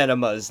punch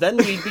enemas? Then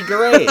we'd be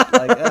great.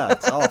 Like,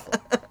 it's awful.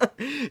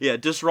 Yeah,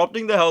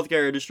 disrupting the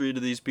healthcare industry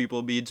to these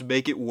people means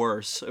make it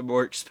worse and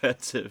more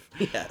expensive.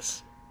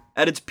 Yes.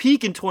 At its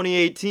peak in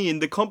 2018,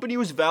 the company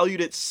was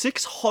valued at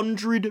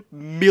 $600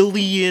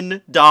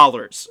 million.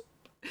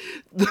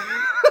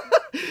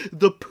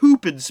 The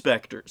poop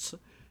inspectors.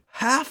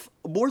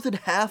 More than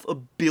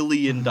 $500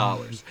 million.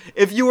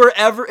 If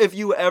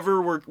you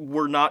ever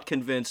were not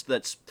convinced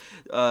that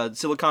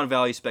Silicon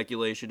Valley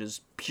speculation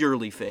is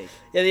purely fake.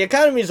 Yeah, the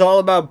economy is all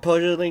about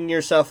pulling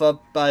yourself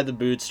up by the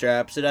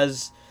bootstraps. It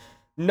has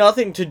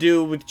nothing to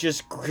do with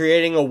just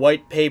creating a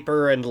white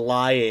paper and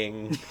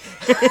lying.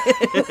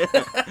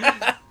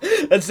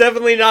 That's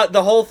definitely not,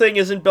 the whole thing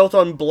isn't built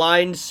on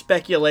blind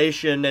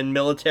speculation and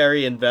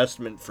military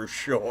investment for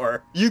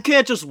sure. You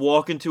can't just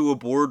walk into a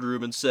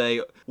boardroom and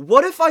say,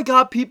 what if I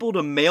got people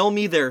to mail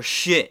me their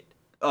shit?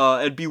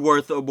 It'd be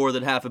worth more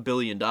than $500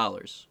 million.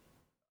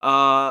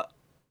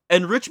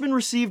 And Richmond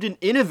received an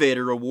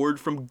Innovator Award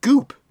from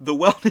Goop, the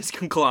wellness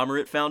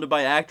conglomerate founded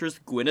by actress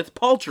Gwyneth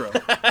Paltrow.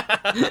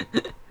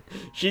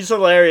 She's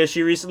hilarious.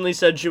 She recently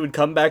said she would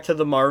come back to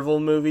the Marvel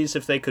movies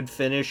if they could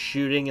finish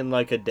shooting in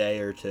like a day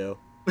or two.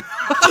 That's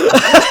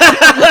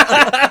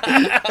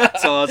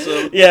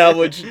awesome. Yeah,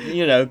 which,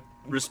 you know...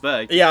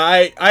 Respect. Yeah,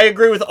 I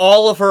agree with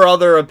all of her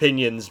other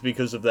opinions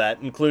because of that,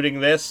 including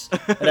this.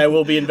 And I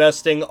will be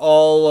investing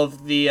all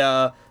of the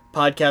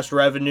podcast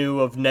revenue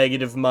of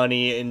negative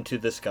money into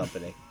this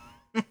company.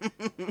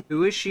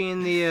 Who is she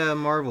in the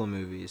Marvel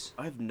movies?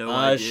 I have no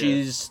idea.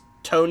 She's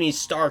Tony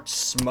Stark's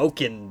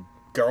smoking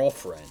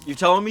girlfriend. You're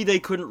telling me they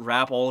couldn't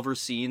wrap all of her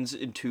scenes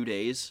in 2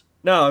 days?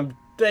 No,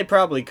 they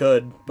probably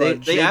could.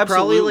 But They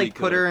probably like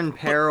put her in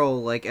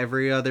peril like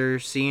every other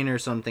scene or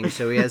something,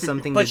 so he has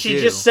something to do. But she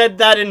just said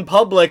that in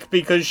public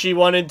because she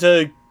wanted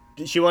to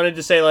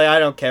say, like, I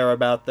don't care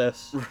about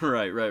this.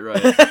 Right.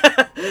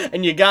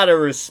 And you gotta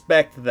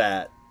respect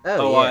that.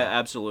 Oh, yeah.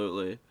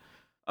 Absolutely.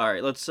 All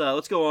right, let's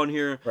go on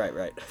here.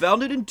 Right.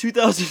 Founded in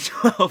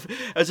 2012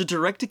 as a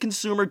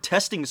direct-to-consumer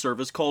testing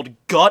service called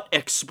Gut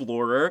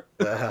Explorer.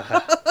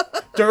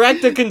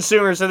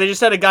 Direct-to-consumer, so they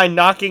just had a guy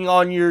knocking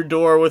on your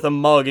door with a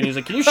mug, and he's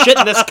like, can you shit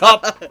in this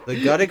cup? The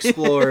Gut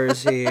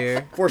Explorer's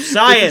here. For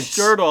science!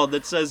 With a shirt on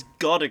that says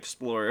Gut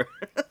Explorer.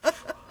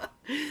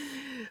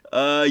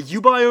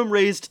 Ubiome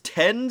raised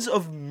tens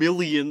of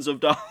millions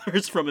of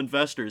dollars from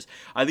investors.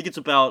 I think it's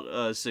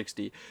about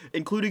 60,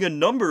 including a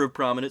number of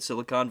prominent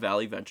Silicon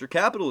Valley venture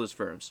capitalist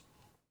firms.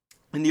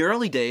 In the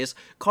early days,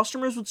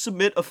 customers would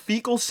submit a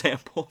fecal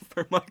sample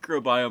for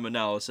microbiome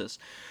analysis.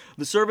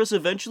 The service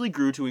eventually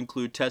grew to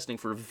include testing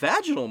for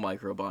vaginal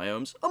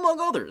microbiomes, among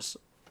others.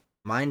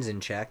 Mine's in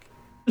check.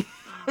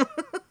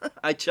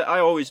 I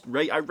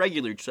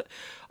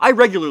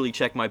regularly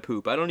check my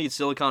poop. I don't need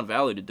Silicon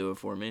Valley to do it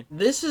for me.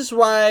 This is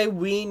why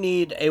we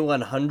need a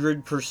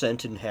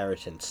 100%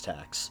 inheritance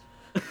tax.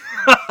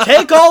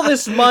 Take all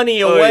this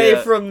money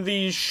away from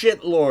these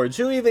shitlords.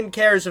 Who even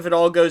cares if it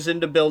all goes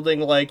into building,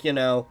 like, you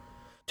know,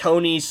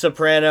 Tony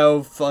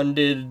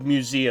Soprano-funded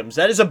museums?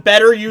 That is a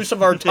better use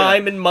of our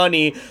time and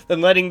money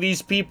than letting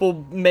these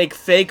people make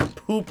fake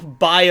poop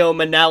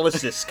biome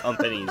analysis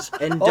companies.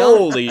 And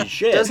holy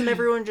shit. Doesn't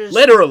everyone just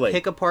literally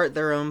pick apart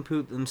their own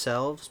poop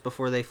themselves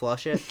before they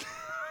flush it?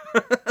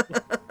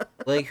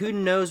 Like, who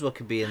knows what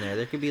could be in there?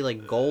 There could be,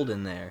 like, gold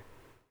in there.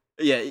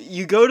 Yeah,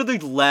 you go to the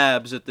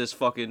labs at this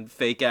fucking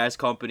fake-ass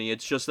company,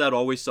 it's just that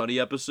Always Sunny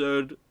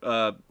episode,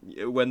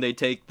 when they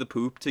take the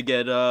poop to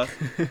get,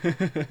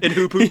 in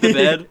Who Pooped the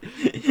Bed?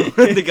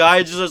 The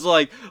guy just is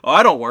like, oh,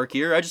 I don't work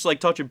here, I just like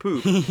touching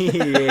poop.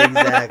 Yeah,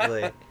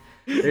 exactly.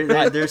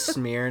 They're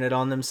smearing it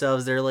on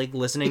themselves, they're, like,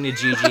 listening to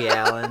Gigi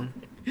Allen.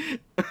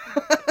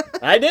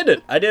 I did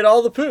it. I did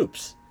all the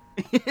poops.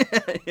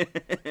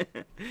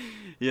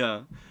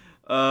 Yeah.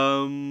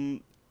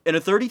 In a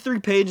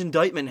 33-page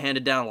indictment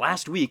handed down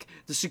last week,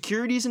 the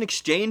Securities and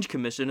Exchange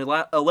Commission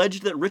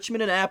alleged that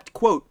Richmond and Apt,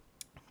 quote,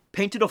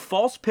 painted a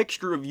false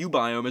picture of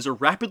Ubiome as a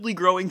rapidly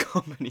growing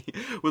company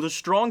with a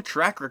strong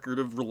track record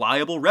of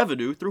reliable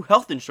revenue through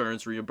health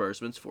insurance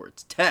reimbursements for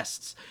its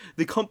tests.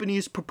 The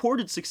company's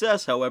purported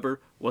success, however,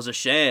 was a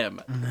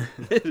sham.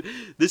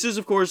 This is,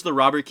 of course, the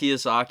Robert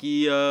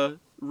Kiyosaki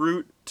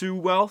route to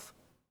wealth.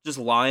 Just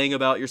lying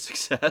about your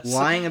success.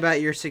 Lying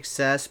about your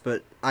success,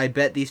 but I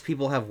bet these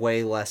people have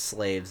way less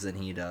slaves than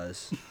he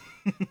does.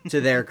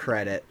 To their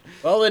credit.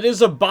 Well, it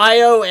is a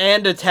bio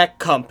and a tech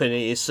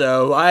company,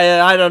 so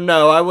I don't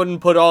know. I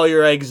wouldn't put all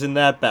your eggs in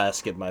that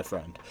basket, my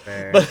friend.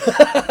 Fair.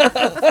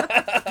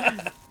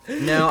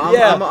 No,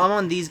 I'm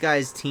on these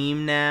guys'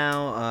 team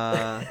now.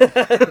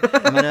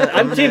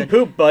 I'm team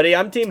poop, buddy.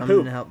 I'm team poop. I'm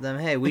gonna help them.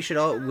 Hey, we should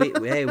all.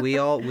 We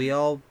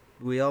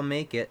all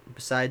make it.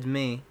 Besides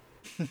me.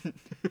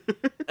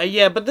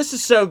 Yeah, but this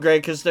is so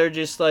great because they're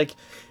just like,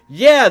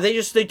 yeah,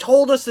 they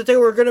told us that they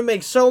were gonna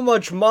make so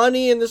much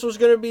money and this was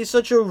gonna be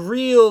such a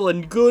real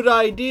and good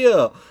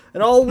idea,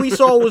 and all we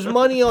saw was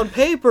money on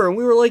paper, and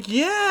we were like,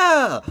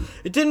 yeah,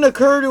 it didn't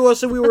occur to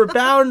us that we were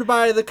bound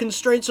by the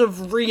constraints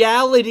of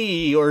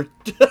reality or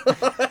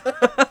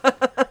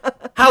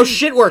how how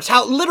shit works.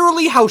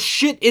 Literally how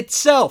shit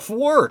itself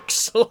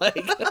works.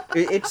 Like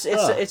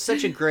it's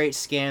such a great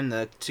scam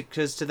though,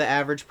 because to the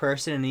average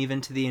person and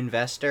even to the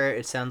investor,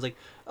 it sounds like,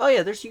 oh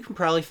yeah, you can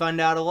probably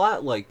find out a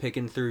lot, like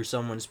picking through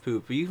someone's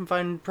poop. You can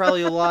find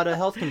probably a lot of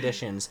health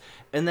conditions,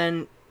 and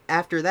then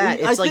after that,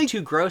 it's like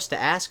too gross to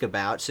ask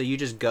about, so you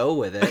just go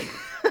with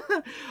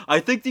it. I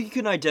think that you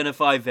can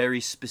identify very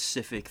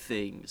specific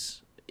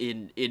things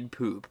in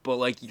poop, but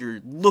like you're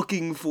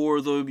looking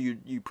for them,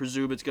 you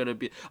presume it's gonna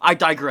be. I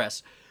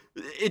digress.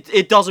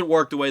 It doesn't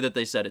work the way that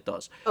they said it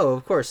does. Oh,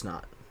 of course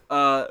not.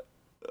 All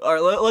right,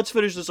 let's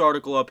finish this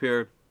article up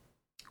here.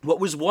 What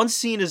was once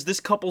seen as this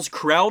couple's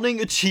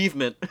crowning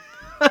achievement.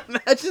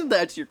 Imagine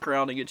that's your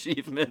crowning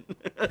achievement.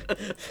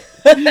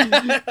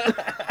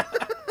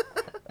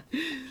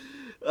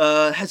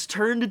 Has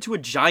turned into a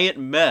giant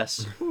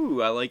mess.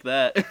 Ooh, I like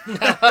that.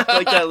 I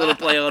like that little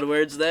play on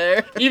words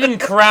there. Even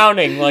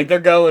crowning, like they're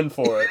going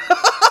for it.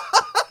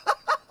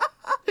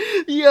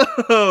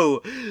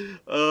 Yo!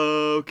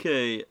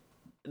 Okay.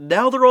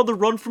 Now they're on the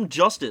run from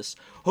justice,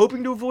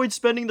 hoping to avoid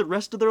spending the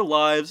rest of their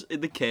lives in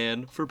the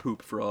can for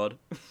poop fraud.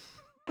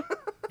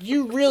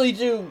 You really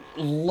do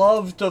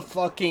love to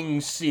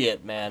fucking see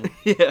it, man.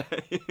 Yeah.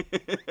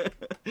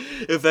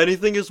 If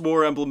anything is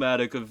more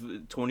emblematic of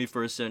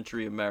 21st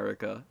century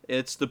America,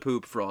 it's the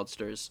poop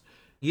fraudsters.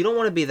 You don't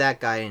want to be that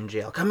guy in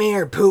jail. Come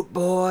here, poop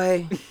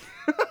boy.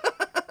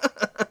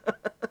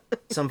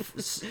 Some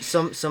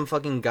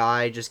fucking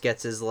guy just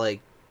gets his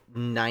like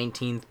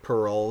 19th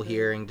parole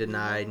hearing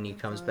denied, and he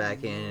comes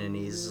back in and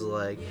he's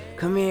like,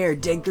 "Come here,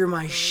 dig through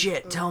my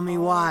shit. Tell me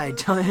why.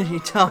 Tell me,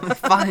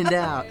 find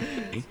out."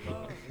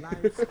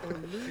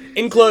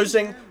 In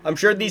closing, I'm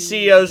sure these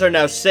CEOs are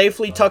now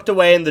safely tucked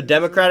away in the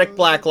Democratic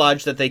Black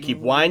Lodge that they keep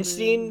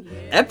Weinstein,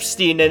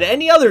 Epstein, and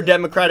any other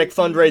Democratic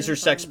fundraiser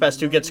sex pest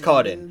who gets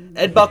caught in.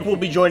 Ed Buck will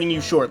be joining you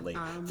shortly.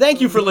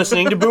 Thank you for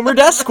listening to Boomer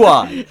Death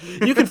Squad.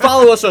 You can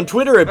follow us on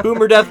Twitter at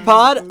Boomer Death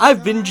Pod.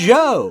 I've been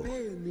Joe.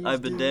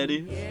 I've been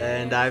Danny.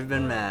 And I've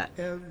been Matt.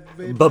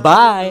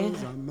 Bye-bye.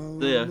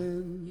 See ya.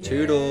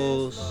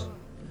 Toodles.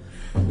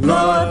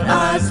 Lord,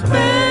 I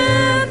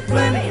spent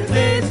plenty of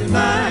days and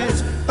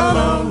nights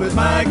alone with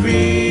my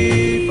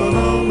grief,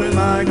 alone with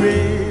my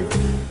grief.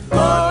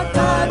 Lord,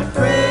 I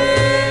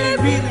pray,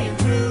 really and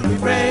truly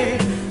pray,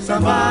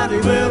 somebody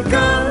will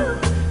come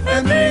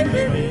and make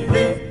me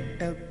relief.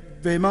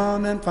 Every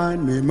morning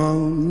find me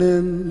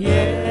moaning,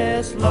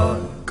 yes,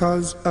 Lord,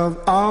 'cause of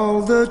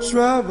all the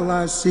trouble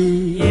I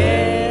see.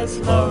 Yes,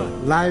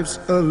 Lord, life's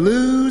a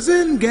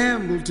losing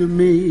gamble to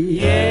me.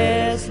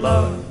 Yes,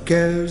 Lord,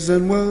 cares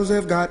and woes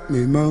have got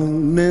me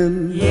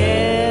moaning.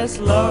 Yes,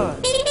 Lord.